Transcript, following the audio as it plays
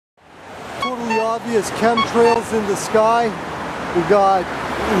obvious chemtrails in the sky. We got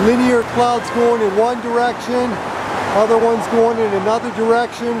linear clouds going in one direction, other ones going in another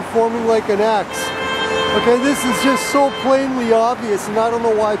direction, forming like an X. Okay, this is just so plainly obvious, and I don't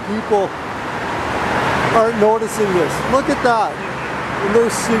know why people aren't noticing this. Look at that. And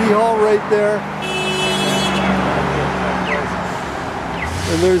there's City Hall right there.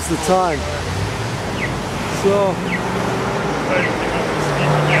 And there's the time. So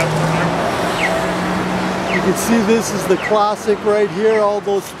you can see this is the classic right here, all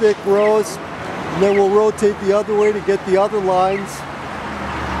those thick rows. And then we'll rotate the other way to get the other lines.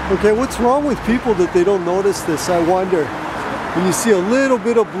 Okay, what's wrong with people that they don't notice this, I wonder? And you see a little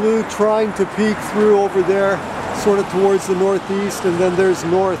bit of blue trying to peek through over there, sort of towards the northeast, and then there's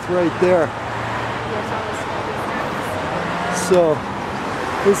north right there. So,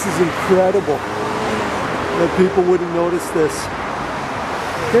 this is incredible that people wouldn't notice this.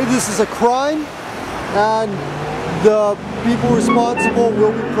 Okay, this is a crime, and the people responsible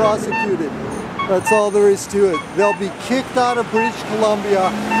will be prosecuted. That's all there is to it. They'll be kicked out of British Columbia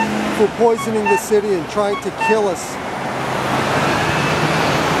for poisoning the city and trying to kill us.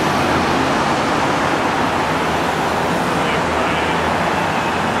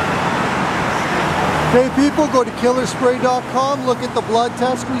 Okay, people, go to killerspray.com, look at the blood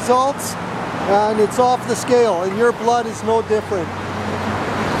test results, and it's off the scale, and your blood is no different.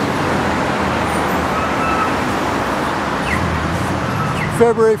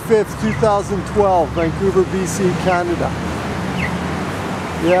 February 5th, 2012, Vancouver, BC, Canada.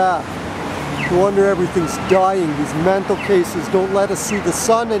 Yeah, no wonder everything's dying. These mental cases don't let us see the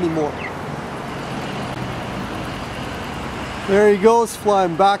sun anymore. There he goes,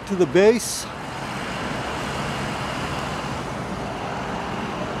 flying back to the base.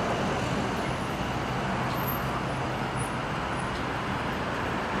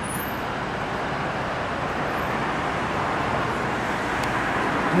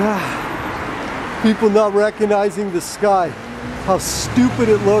 Yeah, people not recognizing the sky, how stupid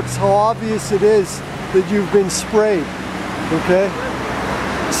it looks, how obvious it is that you've been sprayed, okay?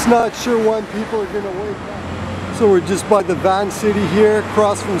 Just not sure when people are going to wake up. So we're just by the Van City here,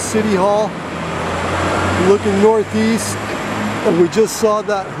 across from City Hall, looking northeast, and we just saw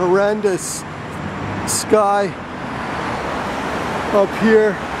that horrendous sky up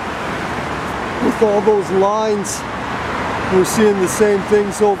here with all those lines. We're seeing the same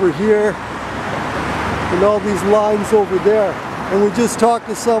things over here and all these lines over there. And we just talked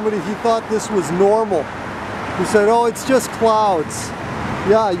to somebody, he thought this was normal. He said, oh, it's just clouds.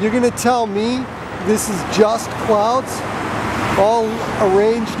 Yeah, you're gonna tell me this is just clouds? All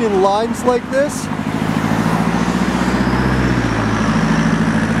arranged in lines like this?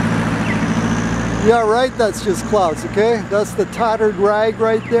 Yeah, right, that's just clouds, okay? That's the tattered rag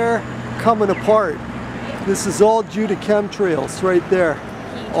right there coming apart. This is all due to chemtrails right there.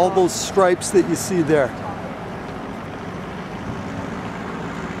 All those stripes that you see there.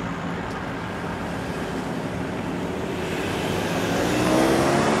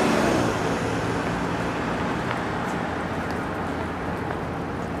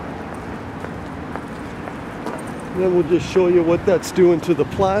 And then we'll just show you what that's doing to the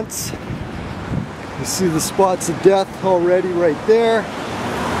plants. You see the spots of death already right there.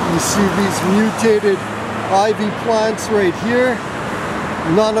 You see these mutated ivy plants right here.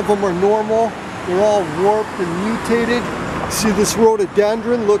 None of them are normal. They're all warped and mutated. See, this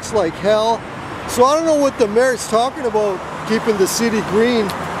rhododendron looks like hell. So I don't know what the mayor's talking about, keeping the city green.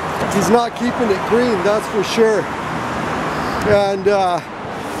 He's not keeping it green, that's for sure. And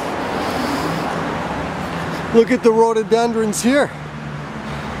look at the rhododendrons here.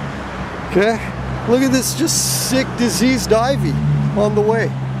 Okay, look at this just sick, diseased ivy on the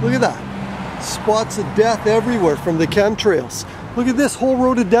way. Look at that. Spots of death everywhere from the chemtrails. Look at this whole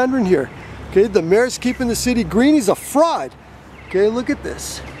rhododendron here. Okay, the mayor's keeping the city green. He's a fraud. Okay, look at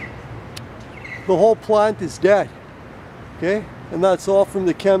this. The whole plant is dead. Okay, and that's all from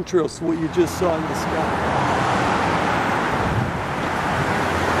the chemtrails, what you just saw in the sky.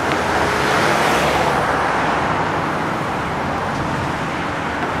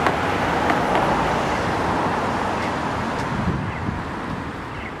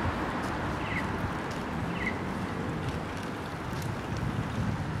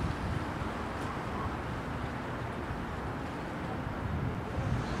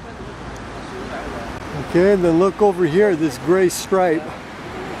 Okay, and then look over here, this gray stripe.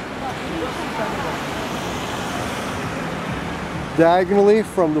 Diagonally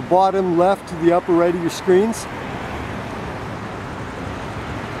from the bottom left to the upper right of your screens.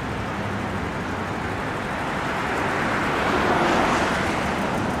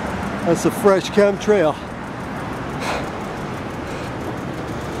 That's a fresh chemtrail.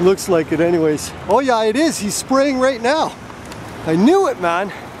 Looks like it anyways. Oh yeah, it is. He's spraying right now. I knew it,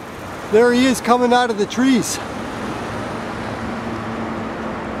 man. There he is coming out of the trees.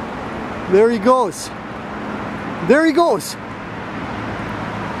 There he goes. There he goes.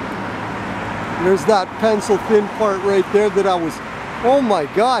 There's that pencil thin part right there that I was, oh my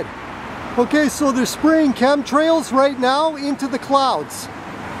God. Okay, so they're spraying chemtrails right now into the clouds.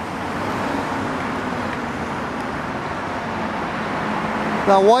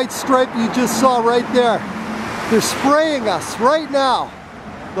 That white stripe you just saw right there. They're spraying us right now.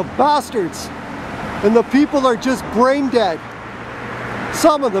 The bastards. And the people are just brain dead.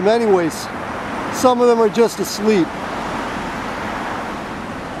 Some of them anyways. Some of them are just asleep.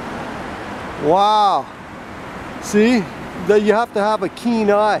 Wow. See? That you have to have a keen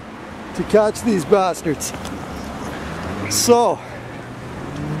eye to catch these bastards. So,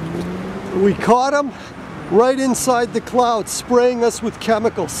 we caught them right inside the clouds, spraying us with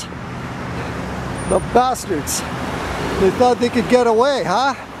chemicals. The bastards. They thought they could get away,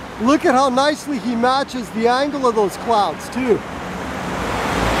 huh? Look at how nicely he matches the angle of those clouds, too.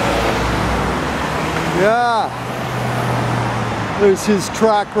 Yeah. There's his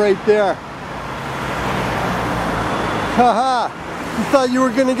track right there. Haha. You thought you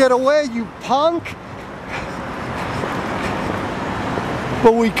were gonna get away, you punk?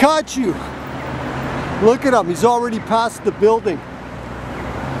 But we caught you. Look at him, he's already past the building.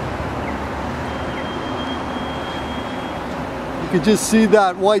 You can just see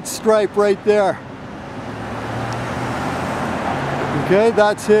that white stripe right there. Okay,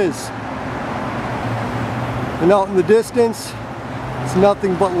 that's his. And out in the distance, it's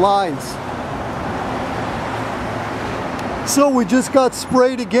nothing but lines. So we just got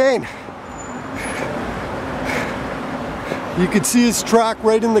sprayed again. You can see his track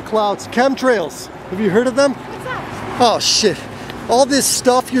right in the clouds. Chemtrails. Have you heard of them? What's that? Oh shit. All this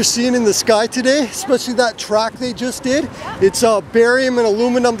stuff you're seeing in the sky today, especially that track they just did, it's barium and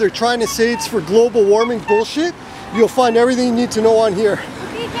aluminum. They're trying to say it's for global warming bullshit. You'll find everything you need to know on here.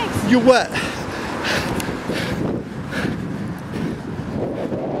 Okay, thanks. You wet.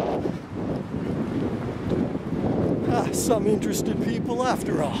 Some interested people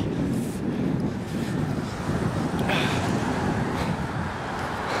after all.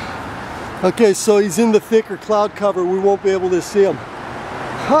 Okay, so he's in the thicker cloud cover. We won't be able to see him.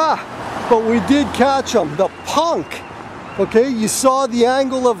 Ha! But we did catch him. The punk! Okay, you saw the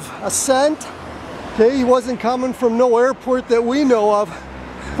angle of ascent. Okay, he wasn't coming from no airport that we know of.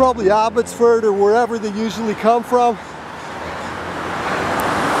 Probably Abbotsford or wherever they usually come from.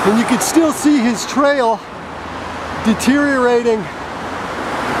 And you could still see his trail deteriorating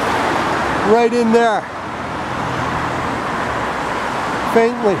right in there.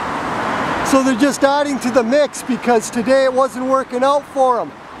 Faintly. So they're just adding to the mix because today it wasn't working out for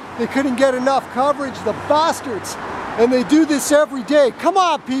them. They couldn't get enough coverage, the bastards. And they do this every day. Come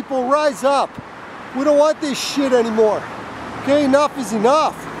on people, rise up. We don't want this shit anymore. Okay, enough is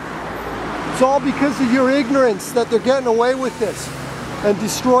enough. It's all because of your ignorance that they're getting away with this and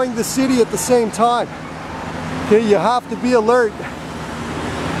destroying the city at the same time. Okay, you have to be alert.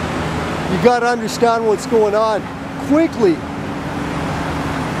 You gotta understand what's going on quickly.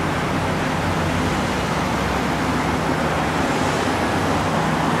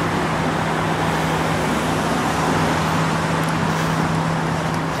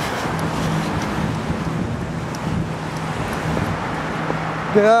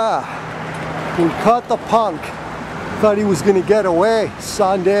 Yeah, we caught the punk. Thought he was gonna get away.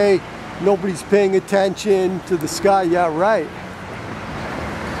 Sunday, nobody's paying attention to the sky. Yeah, right.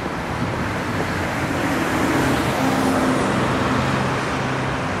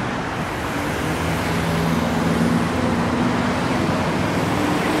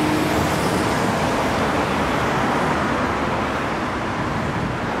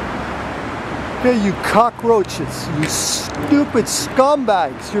 Okay, you cockroaches, you stupid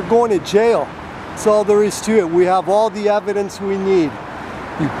scumbags, you're going to jail. That's all there is to it. We have all the evidence we need.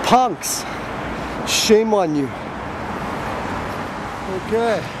 You punks. Shame on you.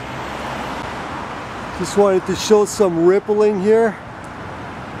 Okay. Just wanted to show some rippling here.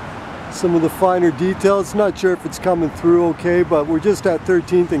 Some of the finer details. Not sure if it's coming through okay, but we're just at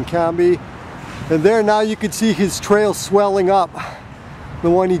 13th and Cambie. And there now you can see his trail swelling up. The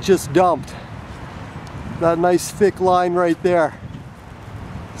one he just dumped. That nice thick line right there.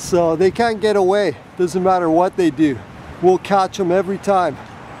 So they can't get away. Doesn't matter what they do. We'll catch them every time.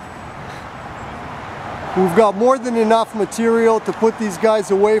 We've got more than enough material to put these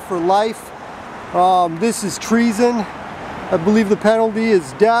guys away for life. This is treason. I believe the penalty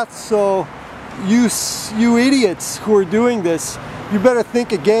is death, so you idiots who are doing this, you better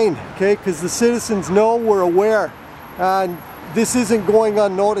think again, okay? Because the citizens know, we're aware, and this isn't going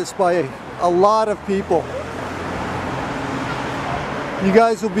unnoticed by a lot of people. You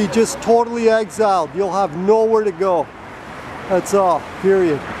guys will be just totally exiled. You'll have nowhere to go. That's all,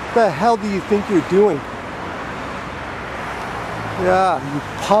 period. What the hell do you think you're doing? Yeah, you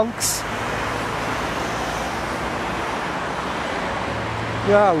punks.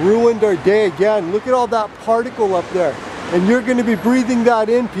 Yeah, ruined our day again. Look at all that particle up there. And you're going to be breathing that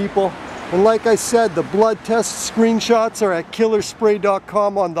in, people. And like I said, the blood test screenshots are at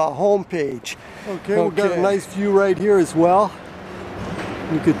killerspray.com on the homepage. Okay, we've got a nice view right here as well.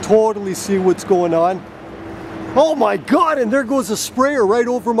 You could totally see what's going on. Oh my God, and there goes a sprayer right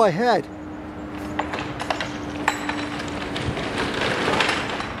over my head.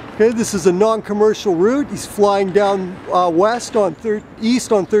 Okay, this is a non-commercial route. He's flying down east on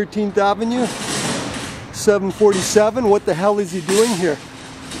 13th Avenue, 747. What the hell is he doing here?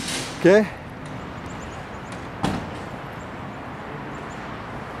 Okay.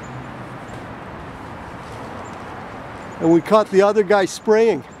 And we caught the other guy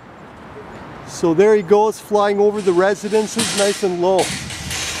spraying. So there he goes, flying over the residences, nice and low.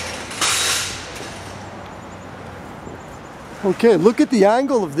 Okay, look at the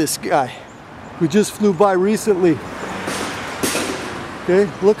angle of this guy who just flew by recently. Okay,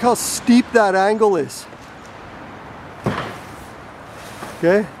 look how steep that angle is.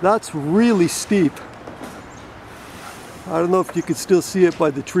 Okay, that's really steep. I don't know if you can still see it by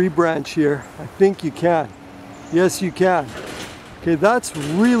the tree branch here. I think you can. Yes, you can. Okay, that's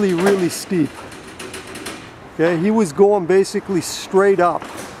really, really steep. Okay, he was going basically straight up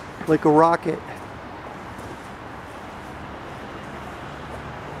like a rocket.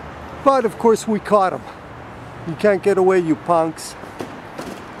 But of course we caught him. You can't get away, you punks.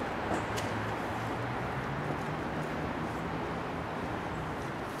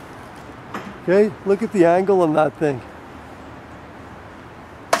 Okay, look at the angle on that thing.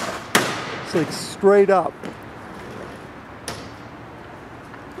 It's like straight up.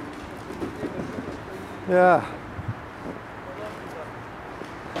 Yeah.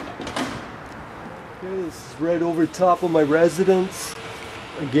 Okay, this is right over top of my residence.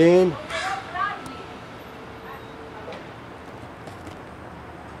 Again.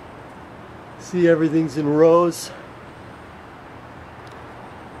 See, everything's in rows.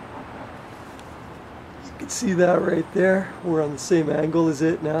 You can see that right there. We're on the same angle as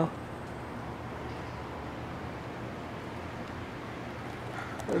it now.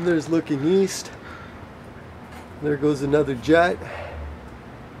 And there's looking east. There goes another jet.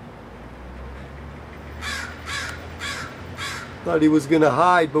 Thought he was gonna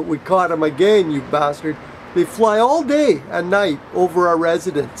hide, but we caught him again, you bastard. They fly all day and night over our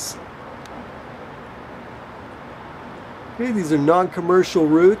residence. Okay, these are non-commercial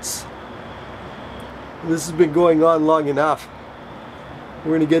routes. This has been going on long enough.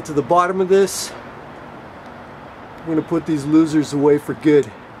 We're gonna get to the bottom of this. We're gonna put these losers away for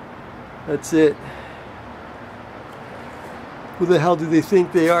good. That's it. Who the hell do they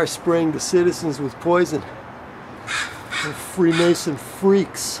think they are, spraying the citizens with poison? They're Freemason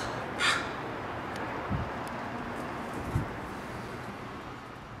freaks.